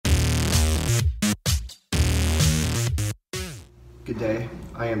Good day.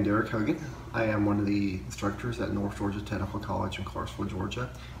 I am Derrick Hogan. I am one of the instructors at North Georgia Technical College in Clarksville, Georgia,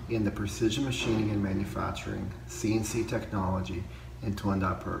 in the Precision Machining and Manufacturing, CNC Technology, and Twin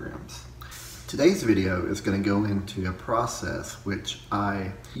Die programs. Today's video is going to go into a process which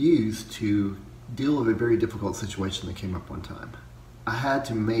I used to deal with a very difficult situation that came up one time. I had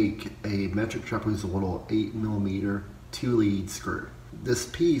to make a metric trapezoidal 8mm 2-lead screw. This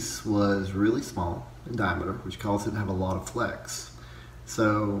piece was really small in diameter, which caused it to have a lot of flex.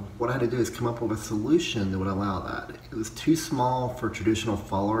 So what I had to do is come up with a solution that would allow that. It was too small for traditional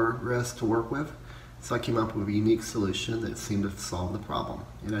follower rest to work with, so I came up with a unique solution that seemed to solve the problem.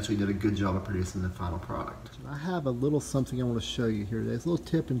 It actually did a good job of producing the final product. I have a little something I want to show you here. There's a little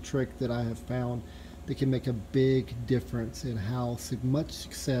tip and trick that I have found that can make a big difference in how much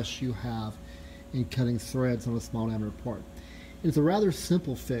success you have in cutting threads on a small diameter part. It's a rather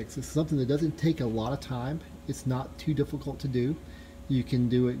simple fix. It's something that doesn't take a lot of time. It's not too difficult to do. You can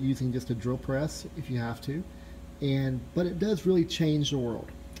do it using just a drill press if you have to, but it does really change the world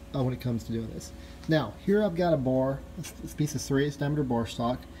when it comes to doing this. Now, here I've got a bar, this piece of 3/8 diameter bar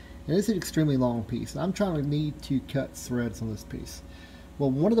stock, and it's an extremely long piece. I'm trying to need to cut threads on this piece. Well,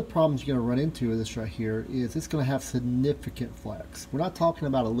 one of the problems you're going to run into with this right here is it's going to have significant flex. We're not talking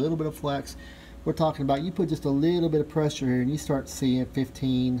about a little bit of flex. We're talking about you put just a little bit of pressure here and you start seeing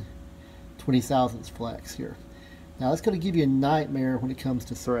 15, 20 thousandths flex here. Now that's going to give you a nightmare when it comes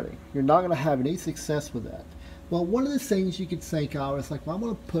to threading. You're not going to have any success with that. Well, one of the things you could think of is like, well, I'm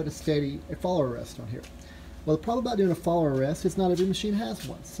going to put a follower rest on here. Well, the problem about doing a follower rest is not every machine has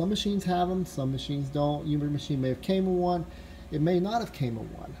one. Some machines have them, some machines don't. Your machine may have came with one, it may not have came with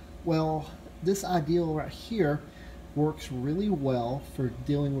one. Well, this ideal right here works really well for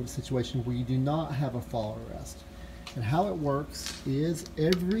dealing with a situation where you do not have a follower rest. And how it works is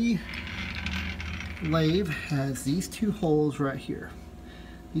every lathe has these two holes right here.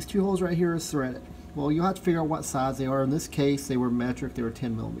 These two holes right here are threaded. Well, you'll have to figure out what size they are. In this case, they were metric, they were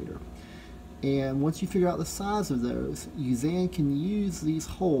 10mm. And once you figure out the size of those, you then can use these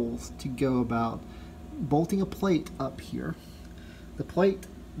holes to go about bolting a plate up here. The plate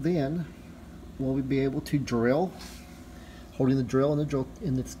then will be able to drill, holding the drill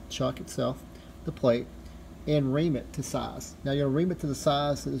in the chuck itself, the plate, and ream it to size. Now you're going to ream it to the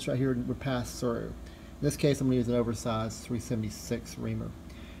size that this right here would pass through. In this case, I'm going to use an oversized 376 reamer.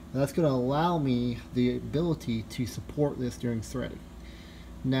 And that's going to allow me the ability to support this during threading.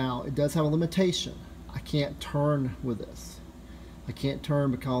 Now, it does have a limitation. I can't turn with this. I can't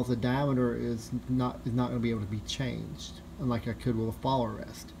turn because the diameter is not going to be able to be changed, unlike I could with a follower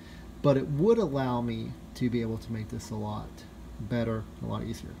rest. But it would allow me to be able to make this a lot better, a lot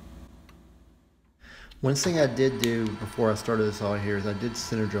easier. One thing I did do before I started this all here is I did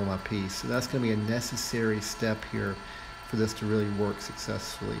center drill my piece. So that's going to be a necessary step here for this to really work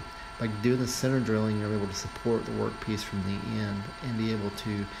successfully. By doing the center drilling, you're able to support the workpiece from the end and be able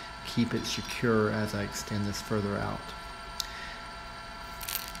to keep it secure as I extend this further out.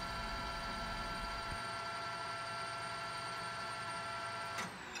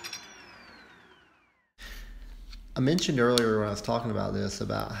 I mentioned earlier when I was talking about this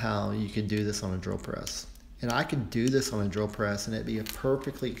about how you could do this on a drill press. And I could do this on a drill press and it'd be a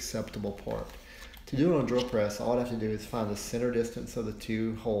perfectly acceptable part. To do it on a drill press, all I'd have to do is find the center distance of the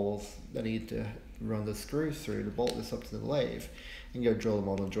two holes that I need to run the screws through to bolt this up to the lathe and go drill them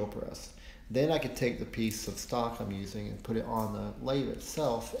on the drill press. Then I could take the piece of stock I'm using and put it on the lathe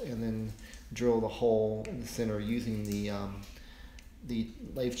itself and then drill the hole in the center using the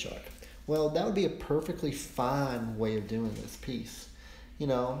lathe chuck. Well, that would be a perfectly fine way of doing this piece. You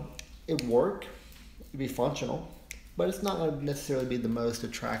know, it'd work, it'd be functional, but it's not going to necessarily be the most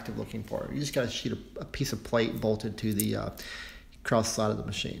attractive looking part. You just got to a piece of plate bolted to the cross side of the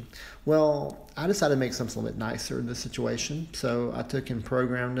machine. Well, I decided to make something a little bit nicer in this situation, so I took and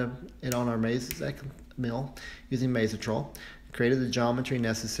programmed it on our Mazak mill using Mazatrol, created the geometry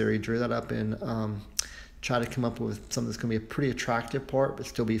necessary, drew that up in try to come up with something that's going to be a pretty attractive part but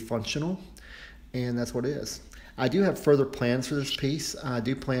still be functional, and that's what it is. I do have further plans for this piece. I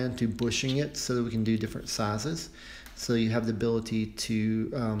do plan to bushing it so that we can do different sizes, so you have the ability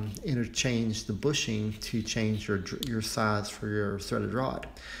to interchange the bushing to change your size for your threaded rod.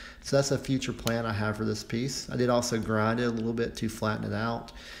 So that's a future plan I have for this piece. I did also grind it a little bit to flatten it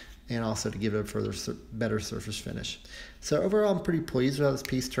out and also to give it a further better surface finish. So overall, I'm pretty pleased with how this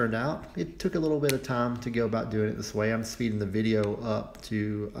piece turned out. It took a little bit of time to go about doing it this way. I'm speeding the video up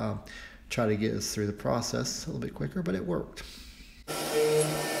to try to get us through the process a little bit quicker, but it worked.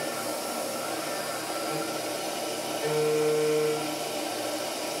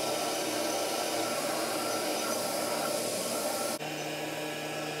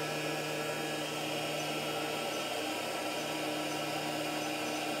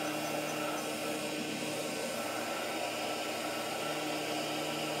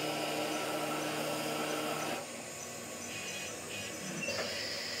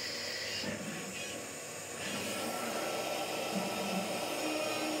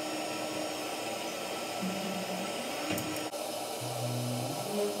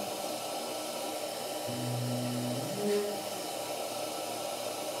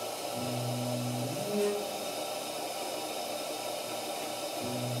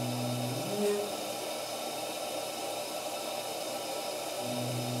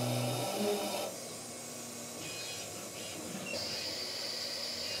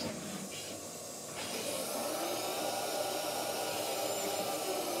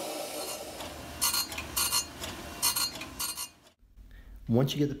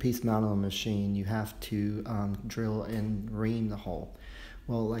 Once you get the piece mounted on the machine, you have to drill and ream the hole.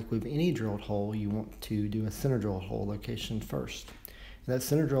 Well, like with any drilled hole, you want to do a center drill hole location first. And that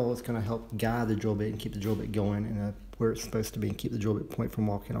center drill is going to help guide the drill bit and keep the drill bit going and where it's supposed to be and keep the drill bit point from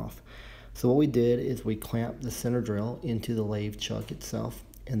walking off. So what we did is we clamped the center drill into the lathe chuck itself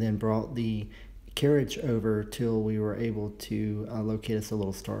and then brought the carriage over till we were able to locate us a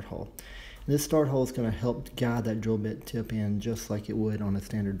little start hole. And this start hole is going to help guide that drill bit tip in just like it would on a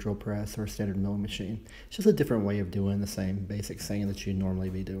standard drill press or a standard milling machine. It's just a different way of doing the same basic thing that you'd normally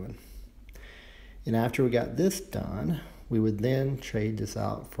be doing. And after we got this done, we would then trade this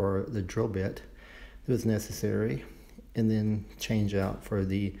out for the drill bit that was necessary and then change out for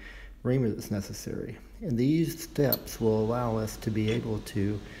the reamer that's necessary. And these steps will allow us to be able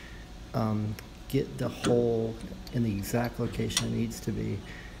to get the hole in the exact location it needs to be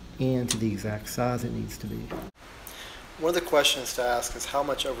and to the exact size it needs to be. One of the questions to ask is how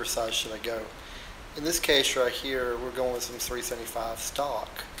much oversized should I go? In this case right here, we're going with some 375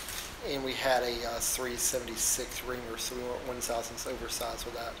 stock, and we had a 376 Reamer, so we went 1/1000 oversized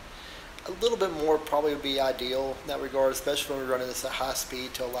with that. A little bit more probably would be ideal in that regard, especially when we're running this at high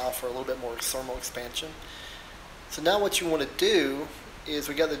speed to allow for a little bit more thermal expansion. So now what you want to do is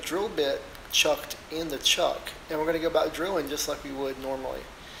we got the drill bit chucked in the chuck, and we're going to go about drilling just like we would normally.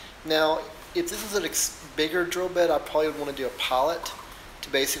 Now, if this is a bigger drill bit, I probably would want to do a pilot to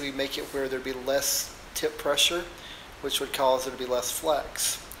basically make it where there'd be less tip pressure, which would cause there to be less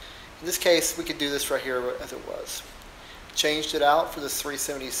flex. In this case, we could do this right here as it was. Changed it out for this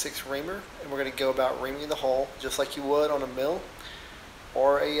 376 Reamer, and we're going to go about reaming the hole just like you would on a mill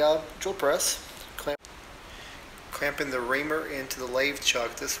or a drill press. Clamping the Reamer into the lathe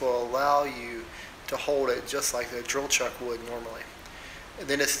chuck, this will allow you to hold it just like the drill chuck would normally. And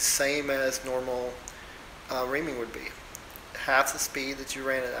then it's the same as normal reaming would be. Half the speed that you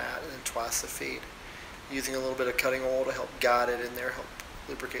ran it at and then twice the feed. Using a little bit of cutting oil to help guide it in there, help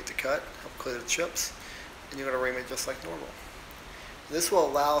lubricate the cut, help clear the chips, and you're going to ream it just like normal. And this will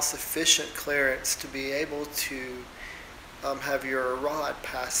allow sufficient clearance to be able to have your rod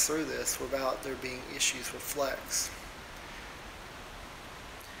pass through this without there being issues with flex.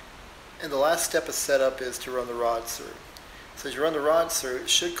 And the last step of setup is to run the rod through. So as you run the rod through, it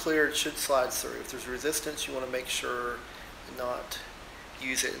should clear, it should slide through. If there's resistance, you want to make sure and not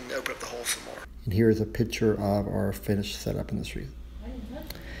use it and open up the hole some more. And here is a picture of our finished setup in this wreath.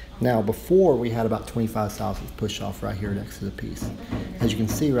 Now before we had about 25 thousandths push off right here next to the piece. As you can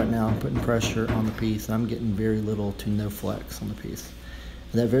see right now, I'm putting pressure on the piece and I'm getting very little to no flex on the piece.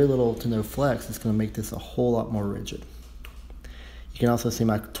 And that very little to no flex is going to make this a whole lot more rigid. You can also see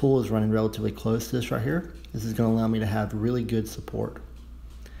my tool is running relatively close to this right here. This is going to allow me to have really good support.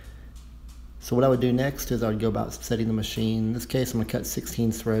 So what I would do next is I would go about setting the machine. In this case, I'm going to cut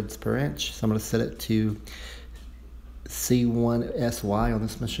 16 threads per inch. So I'm going to set it to C1SY on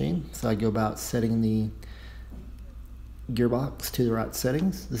this machine. So I go about setting the gearbox to the right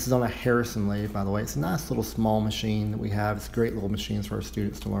settings. This is on a Harrison lathe, by the way. It's a nice little small machine that we have. It's great little machines for our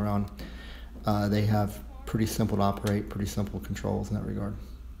students to learn on. They have pretty simple to operate, pretty simple controls in that regard.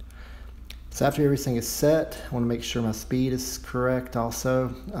 So after everything is set, I want to make sure my speed is correct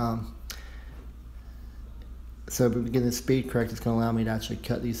also. So if we get the speed correct, it's going to allow me to actually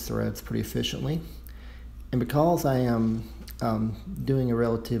cut these threads pretty efficiently. And because I am doing a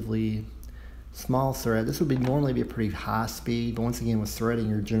relatively small thread, this would normally be a pretty high speed, but once again with threading,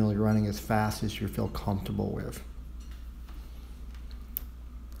 you're generally running as fast as you feel comfortable with.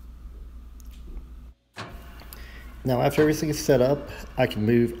 Now after everything is set up, I can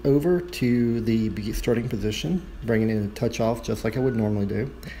move over to the starting position, bring it in and touch off just like I would normally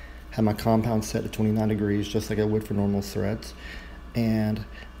do. Have my compound set to 29 degrees just like I would for normal threads. And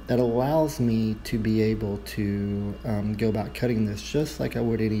that allows me to be able to go about cutting this just like I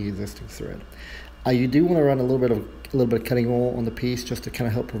would any existing thread. You do want to run a little bit of cutting oil on the piece just to kind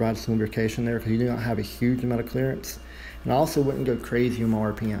of help provide some lubrication there because you do not have a huge amount of clearance. And I also wouldn't go crazy on my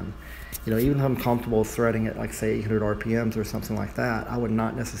RPM. You know, even if I'm comfortable threading at like say 800 RPMs or something like that, I would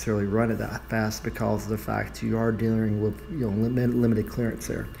not necessarily run it that fast because of the fact you are dealing with limited clearance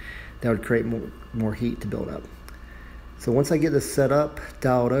there. That would create more heat to build up. So once I get this set up,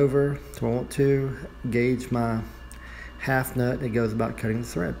 dialed over to where I want to, gauge my half nut, and it goes about cutting the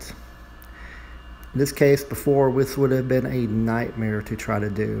threads. In this case, before, this would have been a nightmare to try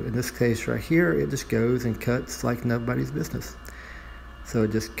to do. In this case right here, it just goes and cuts like nobody's business. So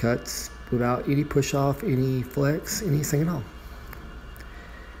it just cuts without any push off, any flex, anything at all.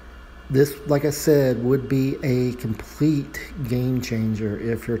 This, like I said, would be a complete game changer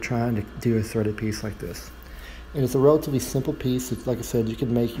if you're trying to do a threaded piece like this. And it's a relatively simple piece. It's, like I said, you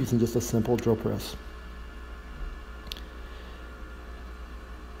can make using just a simple drill press.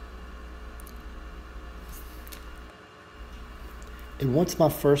 And once my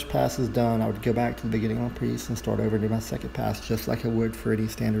first pass is done, I would go back to the beginning of my piece and start over and do my second pass, just like I would for any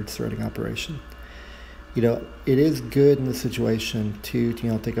standard threading operation. You know, it is good in this situation to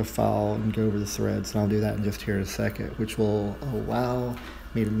take a file and go over the threads, and I'll do that in just here in a second, which will allow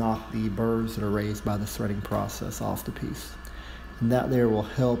me to knock the burrs that are raised by the threading process off the piece. And that there will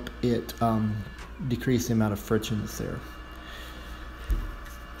help it decrease the amount of friction that's there.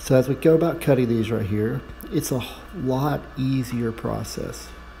 So as we go about cutting these right here, it's a lot easier process.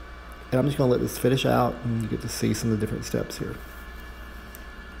 And I'm just going to let this finish out and you get to see some of the different steps here.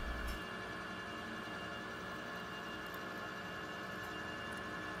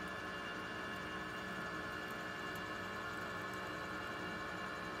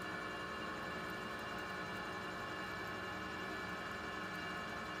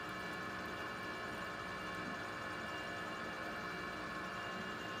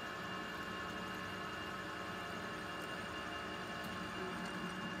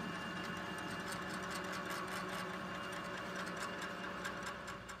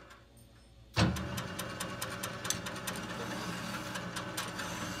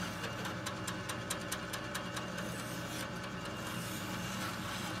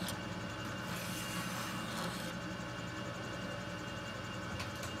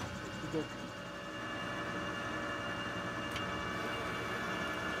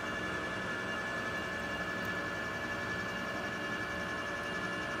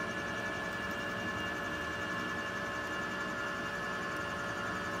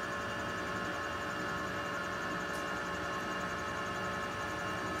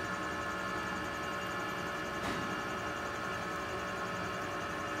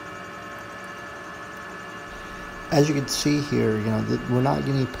 As you can see here, we're not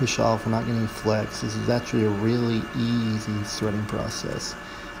getting any push off, we're not getting any flex. This is actually a really easy threading process.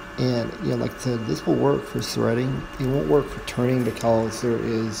 And like I said, this will work for threading. It won't work for turning because there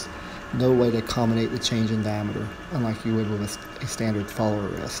is no way to accommodate the change in diameter, unlike you would with a standard follower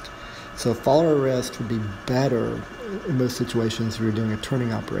rest. So a follower rest would be better in most situations if you're doing a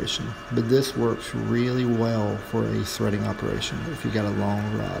turning operation. But this works really well for a threading operation if you've got a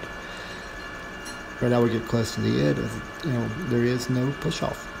long rod. Right now we get close to the end, there is no push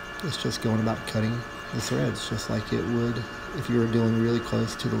off. It's just going about cutting the threads just like it would if you were doing really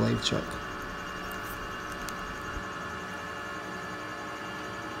close to the lathe chuck.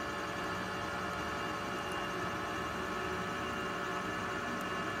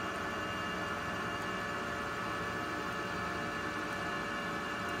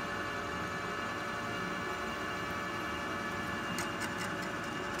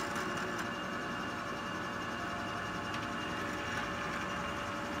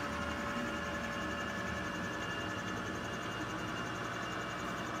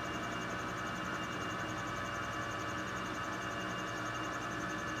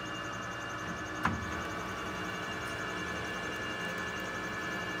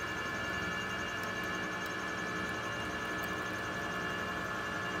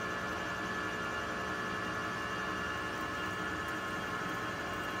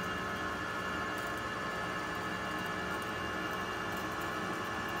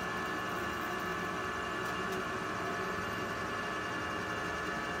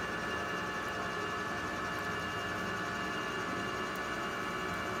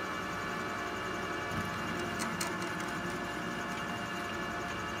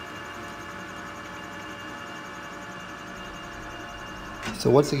 So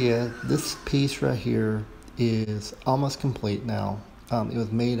once again, this piece right here is almost complete now. It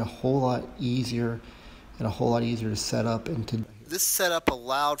was made a whole lot easier and a whole lot easier to set up and to. This setup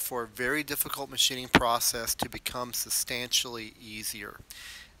allowed for a very difficult machining process to become substantially easier.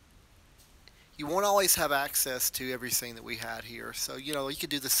 You won't always have access to everything that we had here, so you could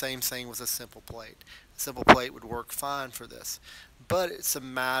do the same thing with a simple plate. A simple plate would work fine for this, but it's a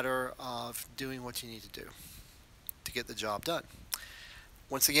matter of doing what you need to do to get the job done.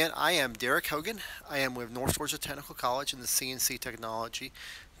 Once again, I am Derrick Hogan. I am with North Georgia Technical College in the CNC Technology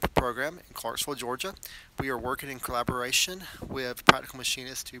program in Clarksville, Georgia. We are working in collaboration with Practical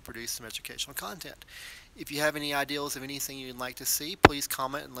Machinists to produce some educational content. If you have any ideas of anything you'd like to see, please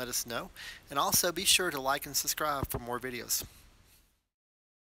comment and let us know. And also be sure to like and subscribe for more videos.